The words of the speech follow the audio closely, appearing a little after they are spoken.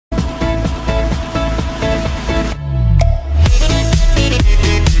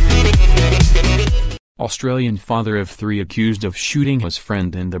Australian father of three accused of shooting his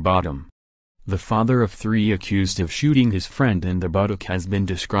friend in the bottom. The father of three accused of shooting his friend in the buttock has been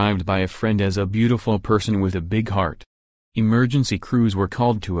described by a friend as a beautiful person with a big heart. Emergency crews were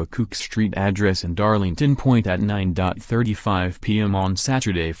called to a Kook Street address in Darlington Point at 9:35 p.m. on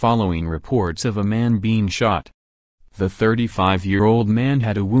Saturday following reports of a man being shot. The 35-year-old man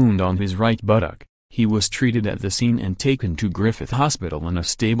had a wound on his right buttock. He was treated at the scene and taken to Griffith Hospital in a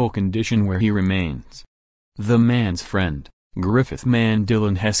stable condition where he remains. The man's friend, Griffith man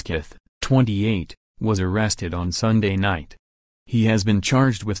Dylan Hesketh, 28, was arrested on Sunday night. He has been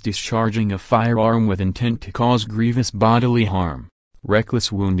charged with discharging a firearm with intent to cause grievous bodily harm,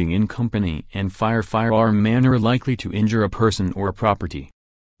 reckless wounding in company and firearm manner likely to injure a person or property.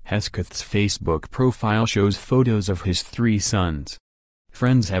 Hesketh's Facebook profile shows photos of his three sons.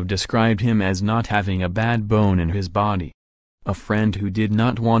 Friends have described him as not having a bad bone in his body. A friend who did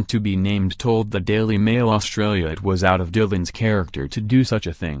not want to be named told the Daily Mail Australia it was out of Dylan's character to do such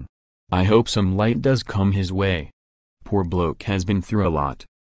a thing. "I hope some light does come his way. Poor bloke has been through a lot."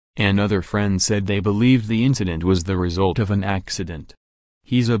 Another friend said they believed the incident was the result of an accident.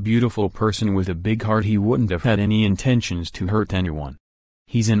 "He's a beautiful person with a big heart. He wouldn't have had any intentions to hurt anyone.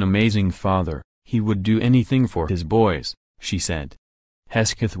 He's an amazing father. He would do anything for his boys," she said.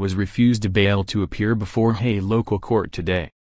 Hesketh was refused bail to appear before Hay local court today.